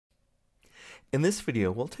In this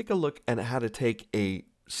video, we'll take a look at how to take a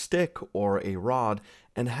stick or a rod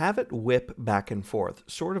and have it whip back and forth,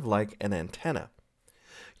 sort of like an antenna.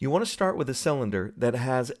 You want to start with a cylinder that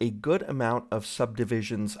has a good amount of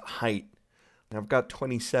subdivisions height. I've got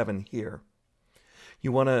 27 here.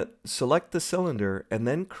 You want to select the cylinder and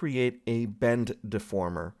then create a Bend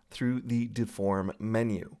Deformer through the Deform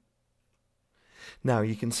menu. Now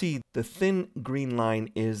you can see the thin green line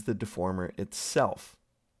is the deformer itself.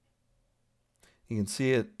 You can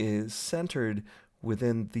see it is centered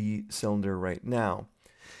within the cylinder right now.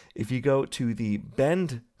 If you go to the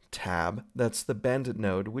Bend tab, that's the Bend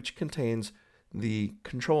node, which contains the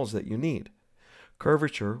controls that you need.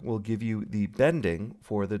 Curvature will give you the bending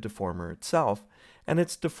for the deformer itself, and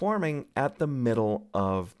it's deforming at the middle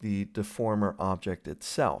of the deformer object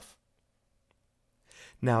itself.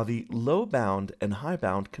 Now the low bound and high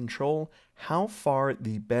bound control how far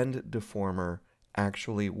the Bend Deformer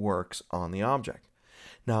actually works on the object.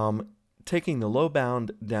 Now I'm taking the low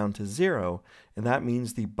bound down to 0, and that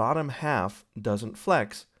means the bottom half doesn't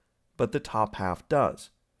flex, but the top half does.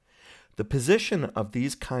 The position of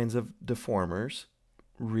these kinds of deformers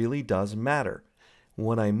really does matter.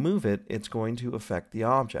 When I move it, it's going to affect the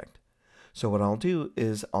object. So what I'll do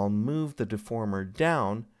is I'll move the deformer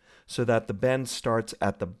down so that the bend starts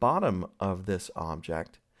at the bottom of this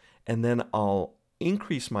object, and then I'll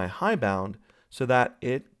increase my high bound so that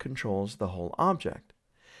it controls the whole object.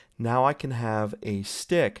 Now I can have a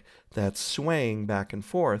stick that's swaying back and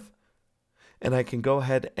forth, and I can go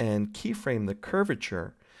ahead and keyframe the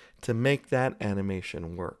curvature to make that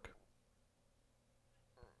animation work.